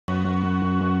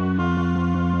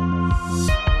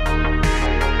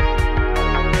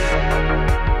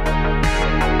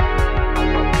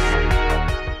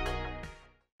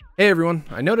Hey everyone,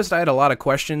 I noticed I had a lot of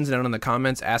questions down in the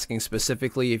comments asking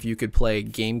specifically if you could play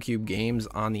GameCube games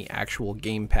on the actual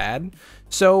gamepad.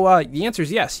 So the answer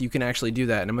is yes, you can actually do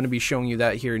that, and I'm going to be showing you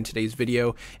that here in today's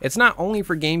video. It's not only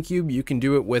for GameCube, you can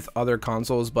do it with other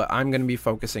consoles, but I'm going to be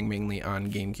focusing mainly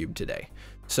on GameCube today.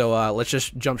 So let's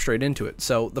just jump straight into it.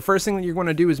 So the first thing that you're going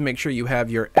to do is make sure you have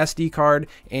your SD card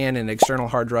and an external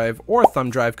hard drive or thumb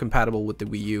drive compatible with the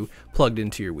Wii U plugged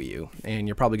into your Wii U. And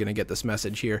you're probably going to get this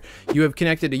message here. You have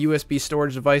connected a USB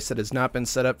storage device that has not been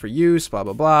set up for use, blah,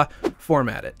 blah, blah.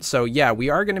 Format it. So yeah, we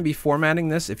are going to be formatting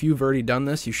this. If you've already done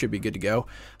this, you should be good to go.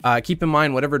 Keep in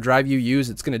mind, whatever drive you use,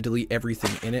 it's going to delete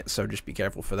everything in it. So just be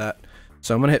careful for that.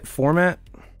 So I'm going to hit format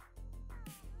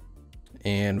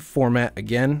and format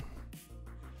again.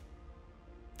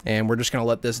 And we're just going to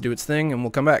let this do its thing and we'll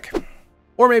come back.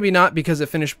 Or maybe not, because it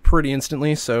finished pretty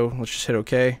instantly, so let's just hit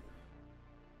OK.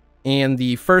 And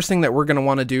the first thing that we're going to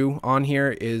want to do on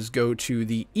here is go to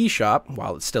the eShop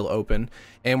while it's still open.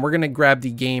 And we're going to grab the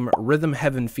game Rhythm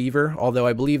Heaven Fever, although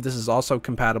I believe this is also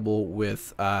compatible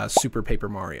with Super Paper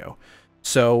Mario.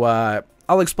 So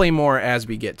I'll explain more as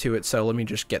we get to it, so let me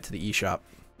just get to the eShop.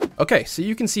 Okay, so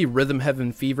you can see Rhythm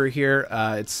Heaven Fever here.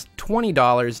 It's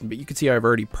 $20, but you can see I've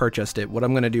already purchased it. What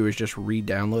I'm going to do is just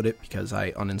re-download it because I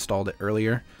uninstalled it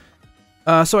earlier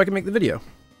so I can make the video.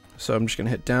 So I'm just going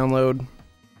to hit download.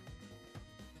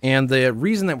 And the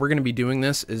reason that we're going to be doing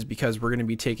this is because we're going to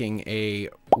be taking a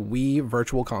Wii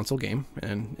Virtual Console game,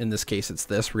 and in this case it's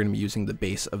this. We're going to be using the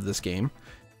base of this game.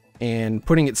 And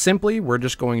putting it simply, we're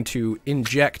just going to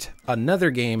inject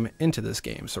another game into this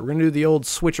game. So we're going to do the old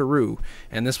switcheroo,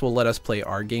 and this will let us play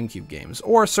our GameCube games,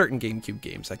 or certain GameCube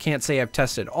games. I can't say I've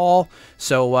tested all,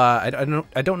 so I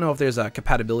don't know if there's a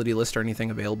compatibility list or anything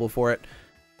available for it,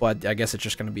 but I guess it's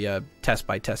just going to be a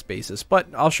test-by-test basis, but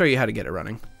I'll show you how to get it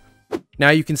running. Now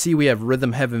you can see we have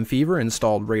Rhythm Heaven Fever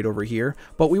installed right over here,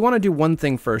 but we want to do one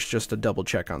thing first just to double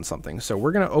check on something. So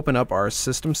we're going to open up our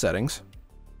system settings.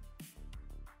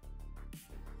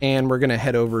 And we're going to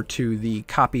head over to the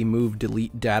Copy, Move,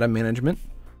 Delete Data Management.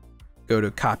 Go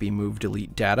to Copy, Move,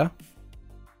 Delete Data.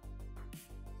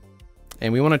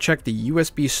 And we want to check the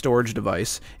USB storage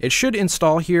device. It should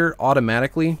install here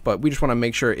automatically, but we just want to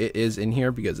make sure it is in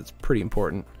here because it's pretty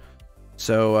important.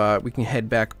 So we can head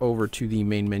back over to the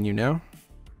main menu now.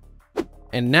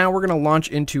 And now we're going to launch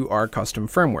into our custom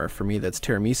firmware. For me, that's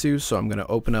Tiramisu, so I'm going to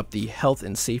open up the Health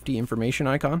and Safety Information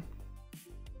icon.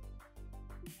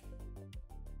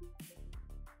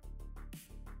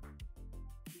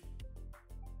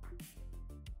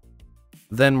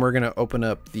 Then we're going to open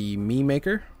up the Me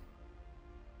Maker,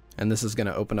 and this is going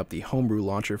to open up the homebrew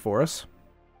launcher for us.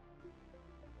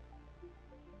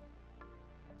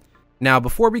 Now,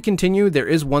 before we continue, there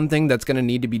is one thing that's going to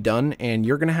need to be done, and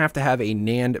you're going to have a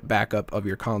NAND backup of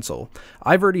your console.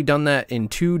 I've already done that in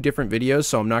 2 different videos,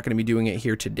 so I'm not going to be doing it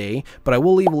here today, but I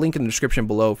will leave a link in the description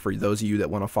below for those of you that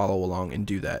want to follow along and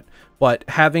do that. But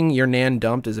having your NAND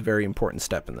dumped is a very important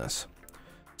step in this.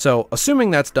 So,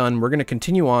 assuming that's done, we're going to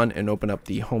continue on and open up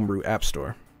the Homebrew App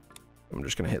Store. I'm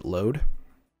just going to hit load.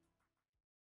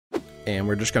 And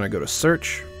we're just going to go to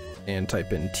search and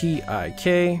type in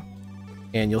TIK.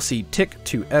 And you'll see tick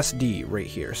to SD right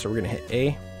here. So we're going to hit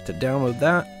A to download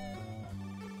that.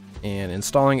 And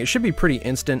installing, it should be pretty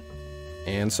instant.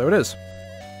 And so it is.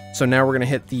 So now we're going to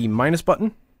hit the minus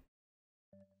button.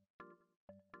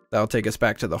 That'll take us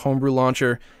back to the Homebrew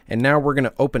launcher. And now we're going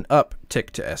to open up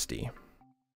tick to SD.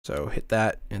 So hit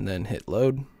that and then hit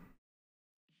load.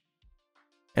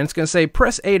 And it's going to say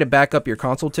press A to back up your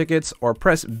console tickets or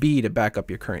press B to back up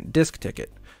your current disk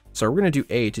ticket. So we're going to do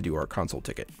A to do our console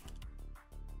ticket.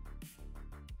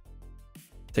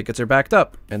 Tickets are backed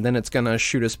up, and then it's going to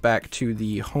shoot us back to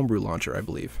the Homebrew launcher, I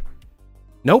believe.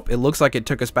 Nope, it looks like it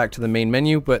took us back to the main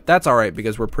menu, but that's alright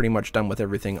because we're pretty much done with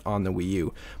everything on the Wii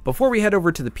U. Before we head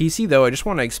over to the PC though, I just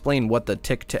want to explain what the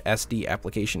tick to SD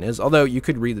application is, although you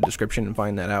could read the description and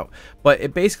find that out. But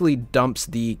it basically dumps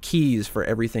the keys for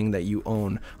everything that you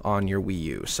own on your Wii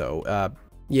U. So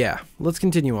yeah, let's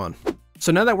continue on.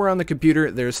 So now that we're on the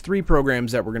computer, there's 3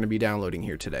 programs that we're going to be downloading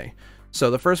here today. So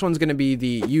the first one's going to be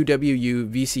the Uwu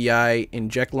Vci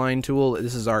Inject Line tool.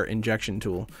 This is our injection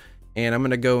tool. And I'm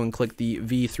going to go and click the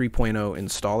V3.0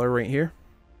 installer right here.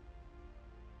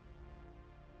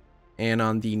 And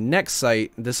on the next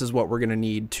site, this is what we're going to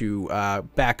need to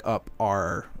back up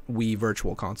our Wii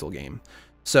Virtual Console game.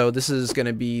 So this is going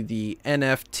to be the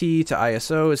NFT to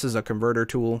ISO. This is a converter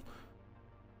tool.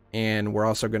 And we're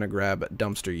also going to grab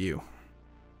Dumpster U.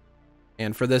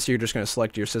 And for this, you're just going to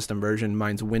select your system version.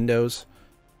 Mine's Windows.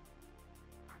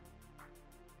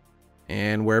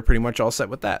 And we're pretty much all set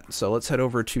with that. So let's head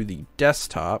over to the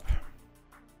desktop.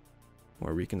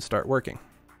 where we can start working.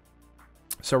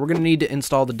 So we're going to need to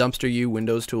install the Dumpster U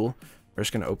Windows tool. We're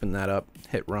just going to open that up,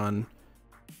 hit run,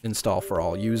 install for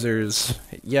all users,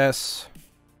 hit yes.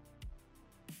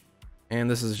 And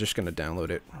this is just going to download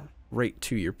it right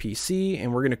to your PC,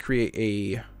 and we're going to create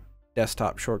a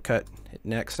desktop shortcut, hit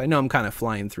next. I know I'm kind of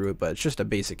flying through it, but it's just a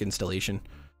basic installation.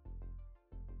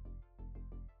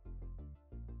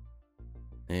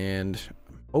 And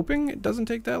I'm hoping it doesn't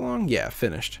take that long. Yeah,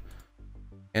 finished.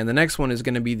 And the next one is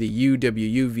going to be the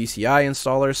Uwu Vci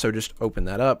Installer, so just open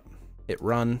that up, hit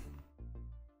run.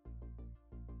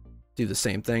 Do the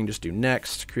same thing, just do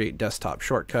next, create desktop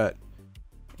shortcut,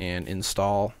 and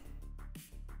install.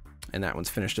 And that one's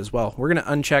finished as well. We're going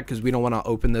to uncheck because we don't want to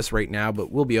open this right now,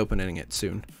 but we'll be opening it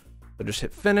soon. So just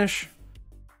hit finish,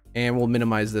 and we'll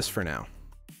minimize this for now.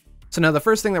 So now the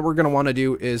first thing that we're going to want to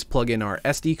do is plug in our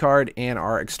SD card and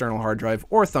our external hard drive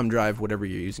or thumb drive, whatever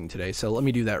you're using today. So let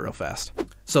me do that real fast.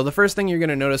 So the first thing you're going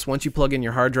to notice once you plug in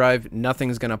your hard drive,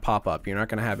 nothing's going to pop up. You're not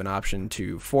going to have an option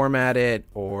to format it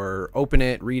or open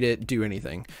it, read it, do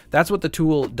anything. That's what the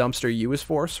tool Dumpster U is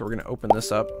for. So we're going to open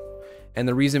this up. And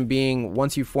the reason being,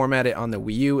 once you format it on the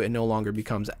Wii U, it no longer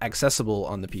becomes accessible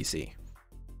on the PC.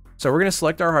 So we're going to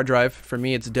select our hard drive. For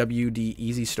me, it's WD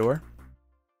Easy Store.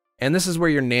 And this is where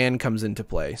your NAND comes into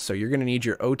play. So you're going to need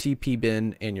your OTP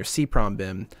bin and your CPROM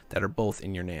bin that are both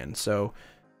in your NAND. So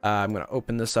I'm going to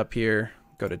open this up here,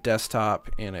 go to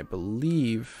desktop, and I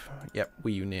believe, yep,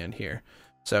 Wii U NAND here.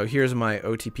 So here's my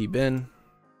OTP bin.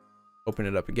 Open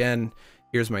it up again.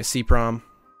 Here's my CPROM.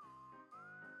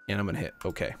 And I'm going to hit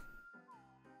OK.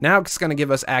 Now it's going to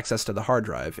give us access to the hard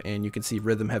drive, and you can see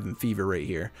Rhythm Heaven Fever right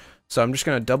here. So I'm just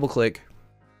going to double click.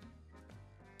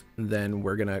 Then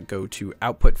we're going to go to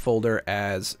output folder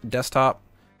as desktop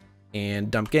and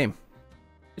dump game.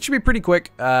 It should be pretty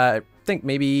quick. I think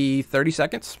maybe 30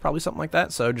 seconds, probably something like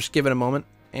that. So just give it a moment.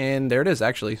 And there it is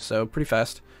actually. So pretty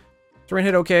fast. So we're going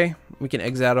to hit OK. We can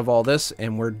exit out of all this,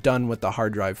 and we're done with the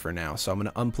hard drive for now. So I'm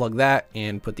going to unplug that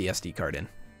and put the SD card in.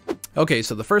 Okay,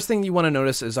 so the first thing you want to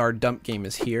notice is our dump game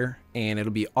is here, and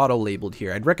it'll be auto-labeled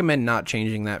here. I'd recommend not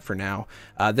changing that for now.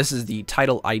 This is the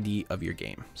title ID of your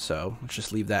game, so let's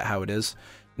just leave that how it is.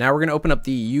 Now we're going to open up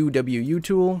the Uwu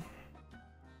tool.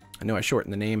 I know I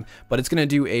shortened the name, but it's going to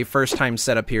do a first-time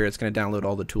setup here. It's going to download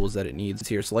all the tools that it needs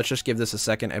here, so let's just give this a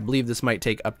second. I believe this might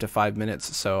take up to 5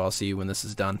 minutes, so I'll see you when this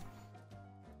is done.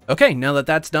 Okay, now that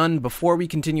that's done, before we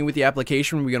continue with the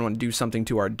application, we're going to want to do something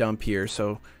to our dump here,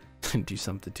 so do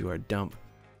something to our dump.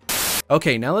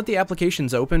 Okay, now that the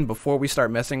application's open, before we start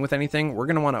messing with anything, we're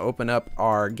going to want to open up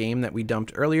our game that we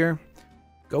dumped earlier.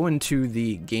 Go into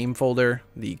the game folder,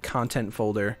 the content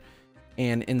folder,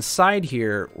 and inside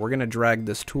here, we're going to drag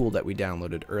this tool that we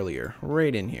downloaded earlier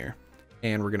right in here,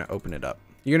 and we're going to open it up.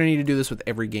 You're going to need to do this with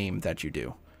every game that you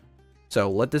do.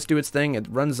 So let this do its thing. It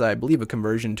runs, I believe, a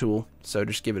conversion tool, so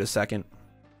just give it a second.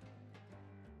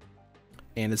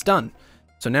 And it's done.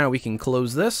 So now we can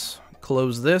close this,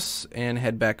 and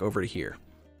head back over to here.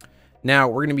 Now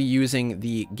we're going to be using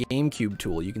the GameCube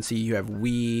tool. You can see you have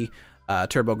Wii,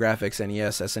 TurboGrafx,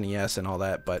 NES, SNES, and all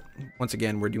that. But once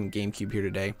again, we're doing GameCube here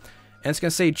today. And it's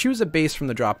going to say choose a base from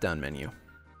the drop-down menu.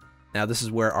 Now this is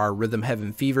where our Rhythm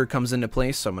Heaven Fever comes into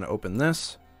place. So I'm going to open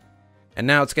this. And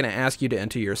now it's going to ask you to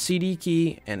enter your CD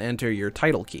key and enter your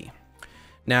title key.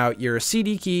 Now, your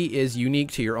CD key is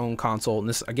unique to your own console, and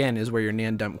this, again, is where your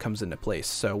NAND dump comes into place.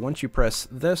 So once you press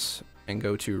this and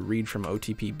go to read from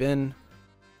OTP bin,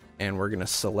 and we're going to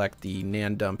select the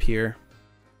NAND dump here,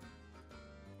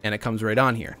 and it comes right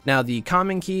on here. Now, the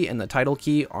common key and the title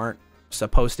key aren't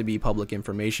supposed to be public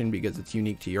information because it's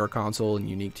unique to your console and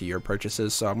unique to your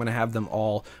purchases, so I'm going to have them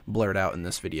all blurred out in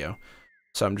this video.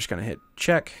 So I'm just going to hit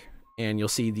check, and you'll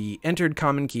see the entered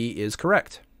common key is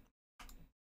correct.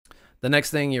 The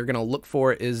next thing you're going to look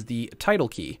for is the title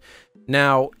key.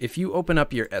 Now, if you open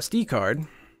up your SD card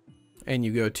and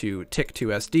you go to tick to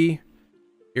SD,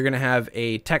 you're going to have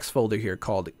a text folder here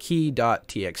called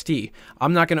key.txt.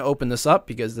 I'm not going to open this up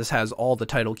because this has all the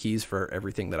title keys for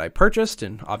everything that I purchased,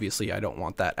 and obviously I don't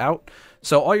want that out.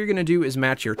 So all you're going to do is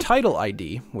match your title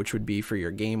ID, which would be for your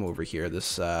game over here,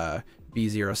 this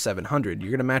B0700.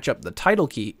 You're going to match up the title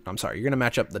key, you're going to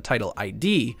match up the title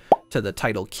ID to the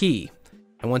title key.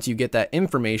 And once you get that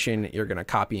information, you're going to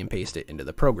copy and paste it into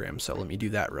the program. So let me do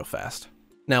that real fast.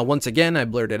 Now, once again, I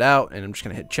blurred it out, and I'm just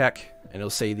going to hit check, and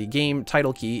it'll say the game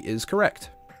title key is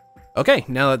correct. Okay,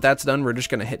 now that that's done, we're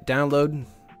just going to hit download,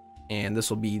 and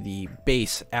this will be the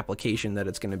base application that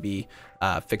it's going to be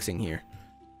fixing here.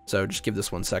 So just give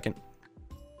this 1 second.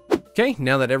 Okay,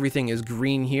 now that everything is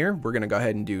green here, we're going to go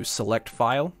ahead and do select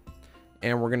file,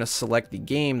 and we're going to select the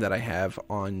game that I have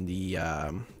on the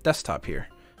desktop here.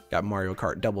 Got Mario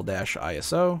Kart Double Dash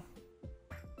ISO.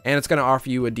 And it's going to offer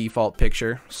you a default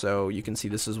picture, so you can see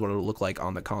this is what it'll look like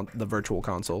on the virtual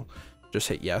console. Just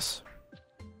hit yes.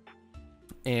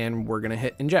 And we're going to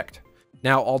hit inject.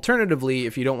 Now, alternatively,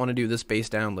 if you don't want to do this base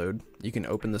download, you can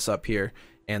open this up here,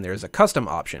 and there's a custom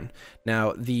option.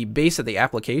 Now, the base of the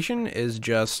application is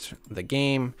just the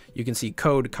game. You can see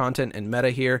code, content, and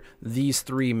meta here. These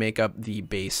three make up the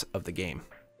base of the game.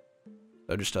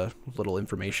 So just a little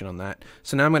information on that.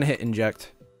 So now I'm going to hit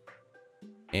inject.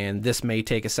 And this may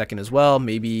take a second as well,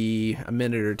 maybe a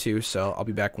minute or two, so I'll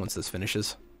be back once this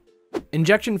finishes.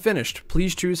 Injection finished.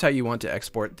 Please choose how you want to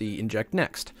export the inject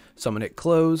next. So I'm going to hit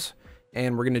close.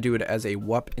 And we're going to do it as a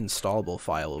WUP installable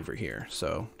file over here.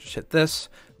 So just hit this,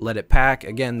 let it pack.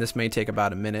 Again, this may take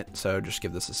about a minute, so just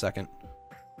give this a second.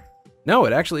 No,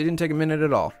 it actually didn't take a minute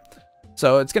at all.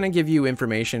 So it's going to give you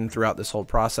information throughout this whole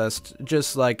process,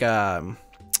 just like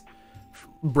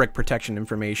brick protection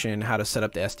information, how to set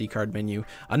up the SD card menu.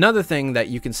 Another thing that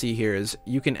you can see here is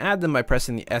you can add them by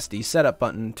pressing the SD setup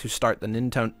button to start the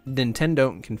Nintendo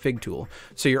config tool.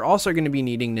 So you're also going to be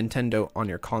needing Nintendo on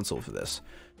your console for this.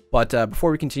 But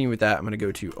before we continue with that, I'm going to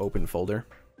go to open folder,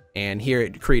 and here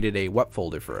it created a WUP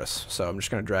folder for us. So I'm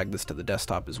just going to drag this to the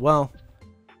desktop as well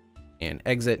and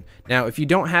exit. Now, if you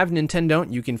don't have Nintendo,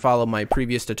 you can follow my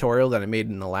previous tutorial that I made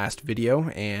in the last video,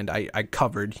 and I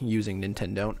covered using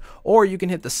Nintendo. Or you can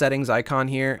hit the settings icon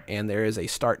here, and there is a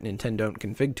start Nintendo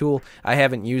config tool. I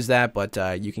haven't used that, but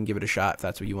you can give it a shot if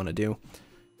that's what you want to do.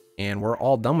 And we're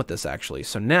all done with this actually.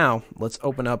 So now let's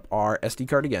open up our SD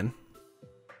card again.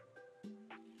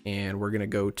 And we're going to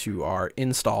go to our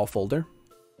install folder,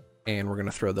 and we're going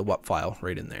to throw the WUP file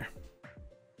right in there.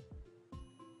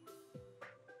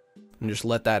 And just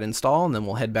let that install, and then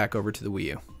we'll head back over to the Wii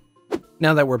U.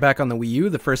 Now that we're back on the Wii U,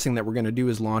 the first thing that we're going to do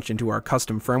is launch into our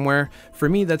custom firmware. For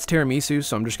me, that's Tiramisu,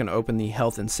 so I'm just going to open the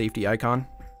health and safety icon.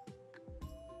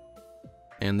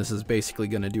 And this is basically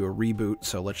going to do a reboot,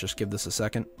 so let's just give this a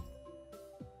second.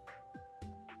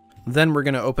 Then we're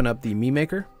going to open up the Mi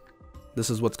Maker. This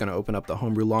is what's going to open up the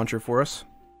homebrew launcher for us.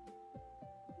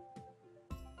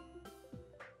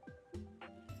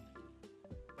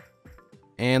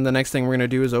 And the next thing we're going to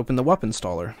do is open the WUP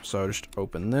installer. So just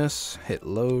open this, hit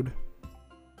load.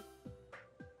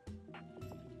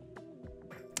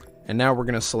 And now we're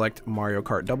going to select Mario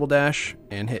Kart Double Dash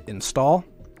and hit install.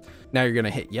 Now you're going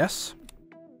to hit yes.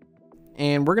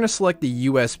 And we're going to select the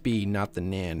USB, not the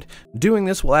NAND. Doing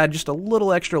this will add just a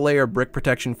little extra layer of brick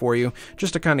protection for you,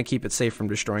 just to kind of keep it safe from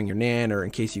destroying your NAND, or in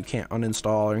case you can't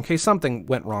uninstall, or in case something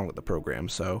went wrong with the program.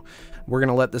 So we're going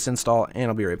to let this install,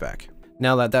 and I'll be right back.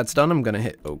 Now that that's done, I'm going to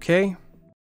hit OK.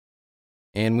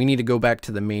 And we need to go back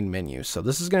to the main menu. So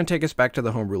this is going to take us back to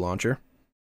the homebrew launcher.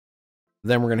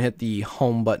 Then we're going to hit the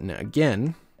home button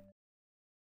again.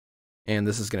 And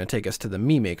this is going to take us to the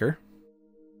Mi Maker.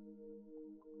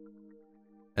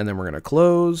 And then we're going to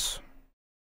close.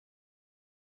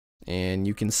 And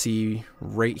you can see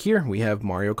right here, we have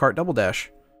Mario Kart Double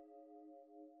Dash.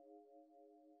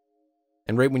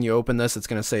 And right when you open this, it's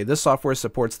going to say, this software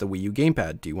supports the Wii U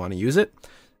gamepad. Do you want to use it?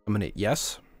 I'm going to hit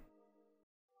yes.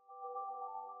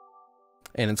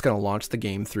 And it's going to launch the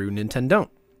game through Nintendo.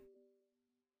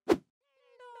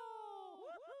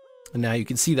 And now you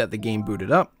can see that the game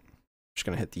booted up. Just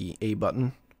going to hit the A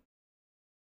button.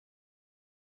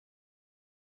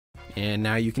 And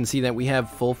now you can see that we have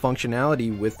full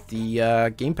functionality with the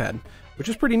gamepad, which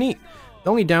is pretty neat. The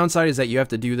only downside is that you have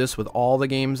to do this with all the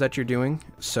games that you're doing,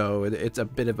 so it's a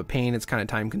bit of a pain. It's kind of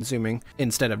time consuming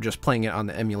instead of just playing it on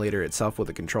the emulator itself with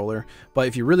a controller. But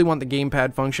if you really want the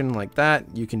gamepad function like that,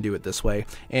 you can do it this way.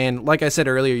 And like I said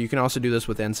earlier, you can also do this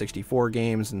with N64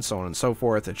 games and so on and so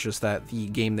forth. It's just that the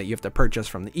game that you have to purchase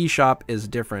from the eShop is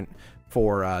different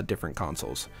for different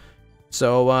consoles.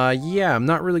 So yeah, I'm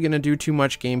not really going to do too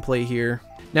much gameplay here.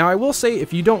 Now I will say,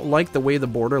 if you don't like the way the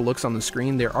border looks on the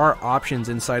screen, there are options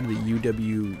inside of the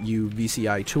Uwu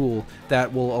Vci tool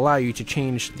that will allow you to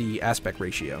change the aspect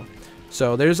ratio.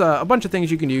 So there's a bunch of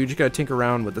things you can do. You just got to tinker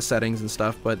around with the settings and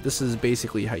stuff, but this is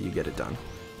basically how you get it done.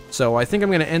 So I think I'm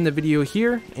going to end the video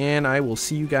here, and I will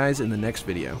see you guys in the next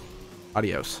video.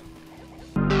 Adios.